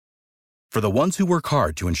For the ones who work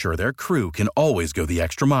hard to ensure their crew can always go the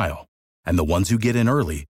extra mile, and the ones who get in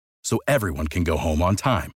early so everyone can go home on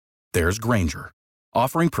time, there's Grainger,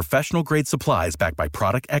 offering professional-grade supplies backed by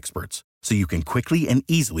product experts so you can quickly and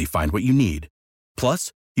easily find what you need.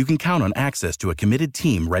 Plus, you can count on access to a committed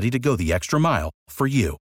team ready to go the extra mile for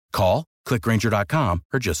you. Call, click Grainger.com,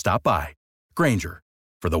 or just stop by. Grainger,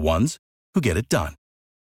 for the ones who get it done.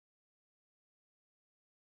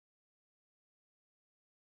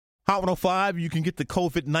 Hot 105, you can get the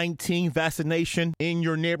COVID-19 vaccination in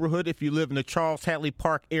your neighborhood if you live in the Charles Hadley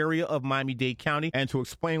Park area of Miami-Dade County. And to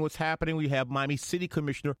explain what's happening, we have Miami City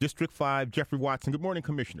Commissioner, District 5, Jeffrey Watson. Good morning,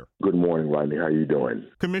 Commissioner. Good morning, Rodney. How are you doing?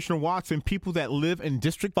 Commissioner Watson, people that live in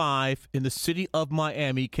District 5 in the city of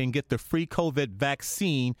Miami can get the free COVID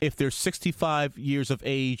vaccine if they're 65 years of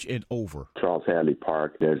age and over. Charles Hadley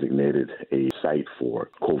Park designated a site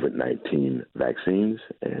for COVID-19 vaccines,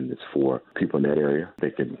 and it's for people in that area.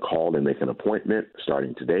 They can call and make an appointment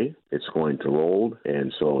starting today. It's going to roll,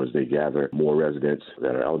 and so as they gather more residents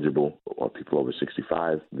that are eligible or people over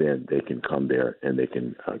 65, then they can come there and they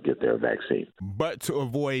can get their vaccine. But to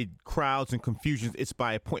avoid crowds and confusions, it's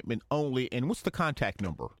by appointment only. And what's the contact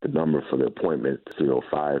number? The number for the appointment is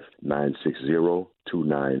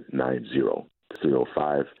 305-960-2990.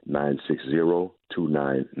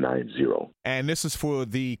 305-960-2990. And this is for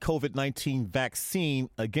the COVID-19 vaccine,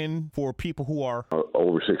 again, for people who are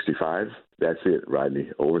over 65. That's it, Rodney,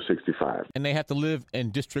 over 65. And they have to live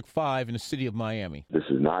in District 5 in the city of Miami. This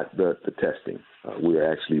is not the testing. We are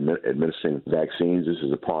actually administering vaccines. This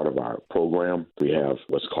is a part of our program. We have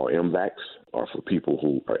what's called MVAX, or for people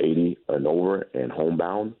who are 80 and over and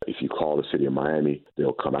homebound. If you call the city of Miami,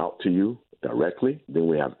 they'll come out to you directly. Then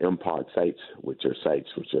we have MPOD sites, which are sites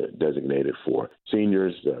which are designated for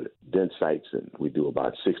seniors, dense sites, and we do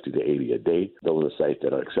about 60 to 80 a day. Those are sites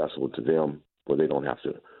that are accessible to them where they don't have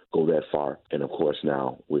to go that far. And of course,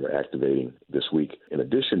 now we are activating this week. In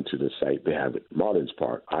addition to the site they have at Martins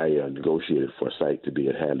Park, I negotiated for a site to be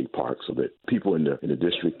at Hadley Park so that people in the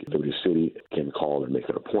district of the city can call and make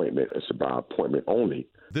an appointment. It's about appointment only.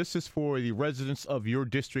 This is for the residents of your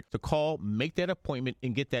district to call, make that appointment,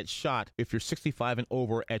 and get that shot if you're 65 and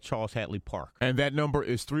over at Charles Hadley Park. And that number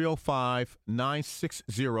is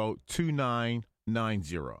 305-960-2990.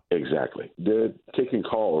 Exactly. They're taking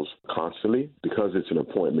calls constantly. Because it's an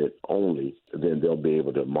appointment only, then they'll be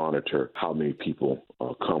able to monitor how many people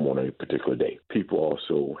come on a particular day. People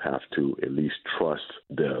also have to at least trust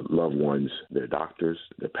their loved ones, their doctors,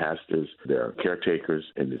 their pastors, their caretakers,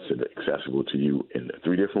 and it's accessible to you in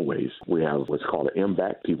 3 different ways. We have what's called an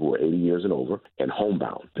MVAC, people who are 80 years and over, and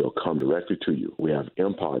homebound. They'll come directly to you. We have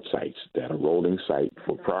MPOD sites that are rolling site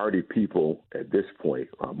for priority people at this point,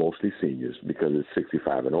 mostly seniors, because it's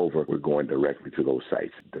 65 and over, we're going directly to those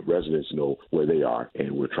sites. The residents know where they are,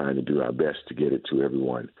 and we're trying to do our best to get it to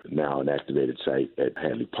everyone. Now an activated site at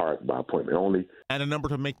Hadley Park by appointment only. And the number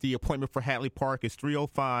to make the appointment for Hadley Park is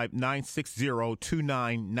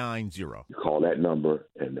 305-960-2990. You call that number,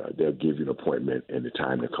 and they'll give you an appointment and the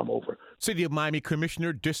time to come over. City of Miami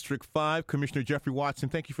Commissioner, District 5, Commissioner Jeffrey Watson,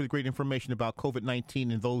 thank you for the great information about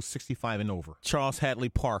COVID-19 and those 65 and over. Charles Hadley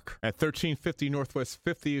Park at 1350 Northwest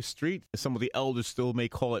 50th Street. Some of the elders still may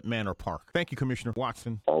call it Manor Park. Thank you, Commissioner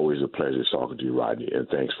Watson. Always a pleasure talking to you, Rodney, and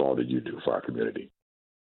thanks for all that you do for our community.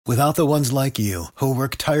 Without the ones like you, who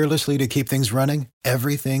work tirelessly to keep things running,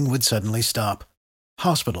 everything would suddenly stop.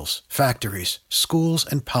 Hospitals, factories, schools,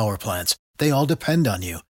 and power plants, they all depend on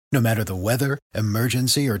you. No matter the weather,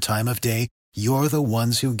 emergency, or time of day, you're the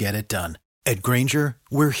ones who get it done. At Grainger,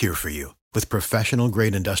 we're here for you with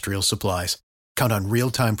professional-grade industrial supplies. Count on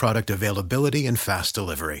real-time product availability and fast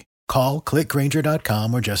delivery. Call, click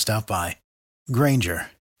Grainger.com, or just stop by. Grainger,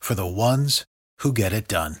 for the ones who get it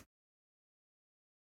done.